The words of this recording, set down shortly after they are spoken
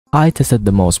I tested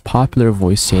the most popular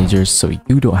voice changers so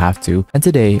you don't have to, and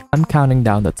today I'm counting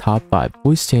down the top 5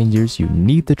 voice changers you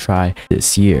need to try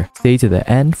this year. Stay to the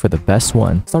end for the best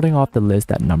one. Starting off the list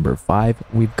at number 5,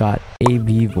 we've got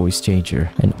AV voice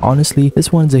changer, and honestly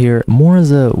this one's here more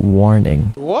as a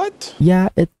warning. What? Yeah,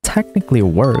 it technically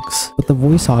works, but the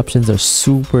voice options are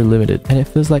super limited and it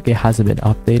feels like it hasn't been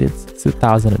updated since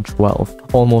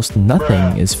 2012. Almost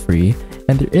nothing is free,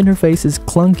 and their interface is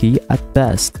clunky at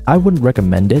best. I wouldn't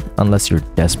recommend it unless you're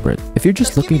desperate. If you're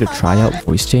just looking to try out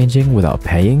voice changing without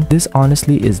paying, this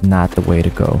honestly is not the way to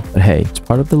go. But hey, it's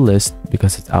part of the list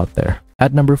because it's out there.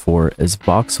 At number 4 is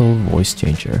Voxal voice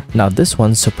changer. Now this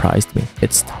one surprised me.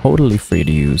 It's totally free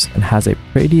to use and has a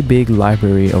pretty big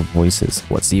library of voices.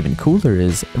 What's even cooler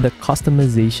is the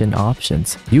customization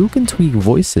options. You can tweak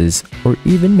voices or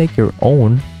even make your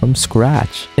own from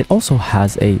scratch. It also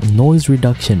has a noise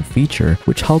reduction feature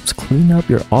which helps clean up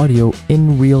your audio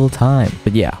in real time.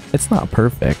 But yeah, it's not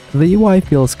perfect. The UI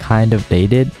feels kind of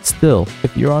dated. Still,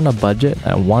 if you're on a budget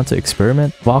and want to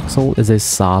experiment, Voxal is a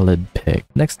solid pick.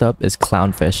 Next up is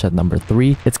Clownfish at number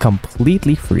 3. It's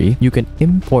completely free. You can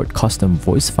import custom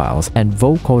voice files and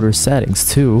vocoder settings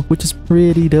too, which is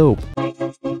pretty dope.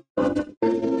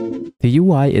 The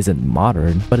UI isn't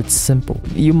modern, but it's simple.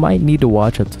 You might need to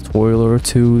watch a tutorial or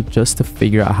two just to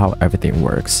figure out how everything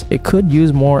works. It could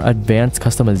use more advanced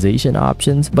customization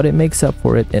options, but it makes up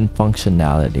for it in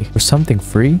functionality. For something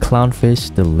free,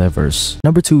 Clownfish delivers.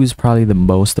 Number 2 is probably the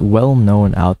most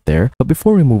well-known out there, but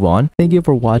before we move on, thank you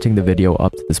for watching the video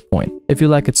up to this point. If you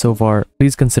like it so far,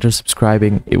 please consider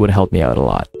subscribing. It would help me out a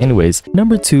lot. Anyways,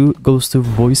 number 2 goes to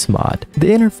Voicemod.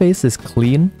 The interface is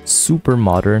clean, super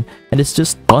modern, and it's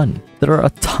just fun. There are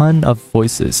a ton of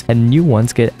voices and new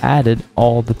ones get added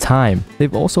all the time.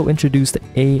 They've also introduced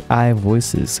AI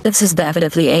voices. This is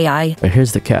definitely AI. But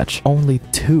here's the catch. Only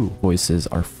 2 voices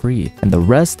are free and the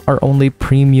rest are only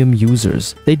premium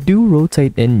users. They do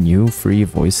rotate in new free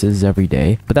voices every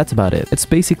day, but that's about it. It's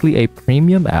basically a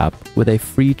premium app with a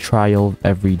free trial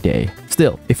every day.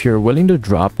 Still, if you're willing to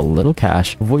drop a little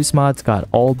cash, Voicemod's got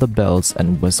all the bells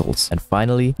and whistles. And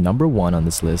finally, number 1 on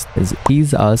this list is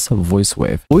EaseUS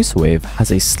VoiceWave. VoiceWave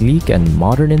has a sleek and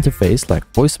modern interface like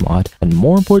Voicemod, and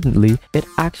more importantly, it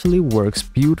actually works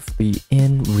beautifully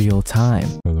in real time.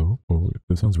 Hello? Oh,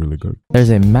 this sounds really good.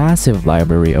 There's a massive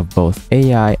library of both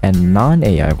AI and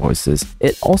non-AI voices.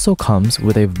 It also comes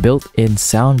with a built-in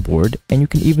soundboard, and you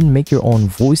can even make your own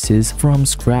voices from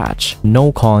scratch.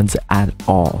 No cons at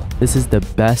all. This is the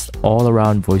best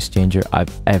all-around voice changer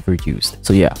I've ever used.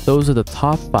 So yeah, those are the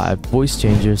top 5 voice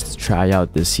changers to try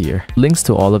out this year. Links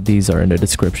to all of these are in the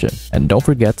description. And don't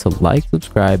forget to like,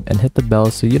 subscribe, and hit the bell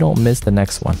so you don't miss the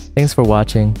next one. Thanks for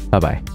watching. Bye-bye.